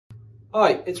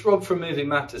Hi, it's Rob from Moving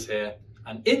Matters here,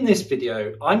 and in this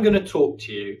video I'm going to talk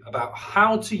to you about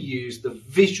how to use the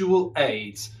visual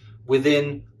aids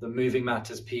within the Moving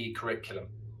Matters PE curriculum.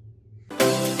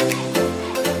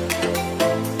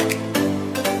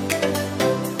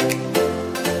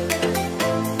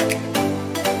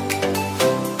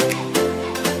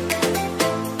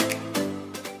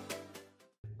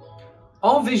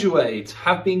 Our visual aids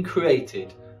have been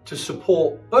created to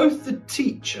support both the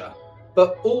teacher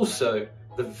but also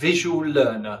the visual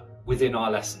learner within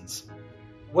our lessons.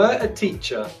 Where a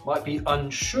teacher might be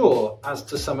unsure as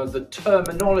to some of the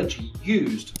terminology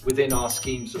used within our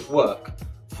schemes of work,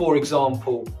 for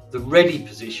example, the ready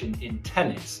position in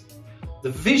tennis, the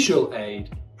visual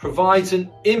aid provides an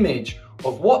image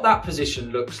of what that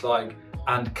position looks like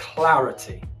and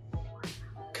clarity.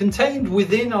 Contained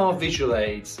within our visual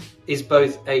aids is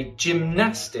both a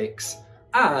gymnastics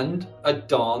and a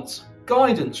dance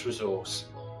guidance resource,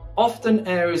 often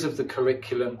areas of the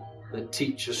curriculum that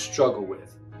teachers struggle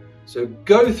with. So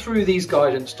go through these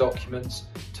guidance documents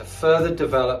to further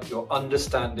develop your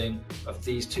understanding of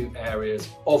these two areas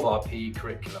of our PE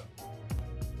curriculum.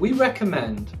 We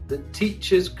recommend that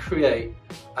teachers create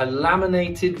a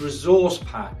laminated resource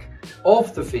pack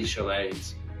of the visual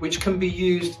aids, which can be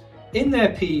used in their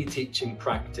PE teaching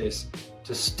practice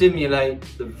to stimulate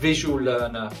the visual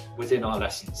learner within our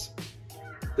lessons.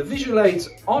 The visual aids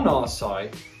on our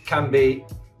site can be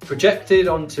projected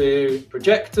onto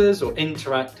projectors or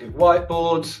interactive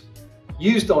whiteboards,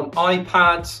 used on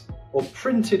iPads, or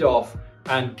printed off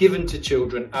and given to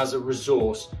children as a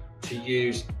resource to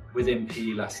use within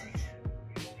PE lessons.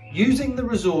 Using the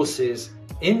resources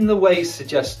in the way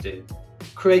suggested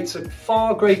creates a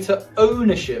far greater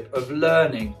ownership of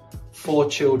learning for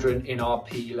children in our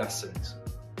PE lessons,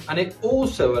 and it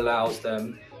also allows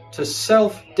them to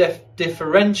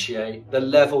self-differentiate the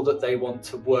level that they want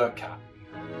to work at.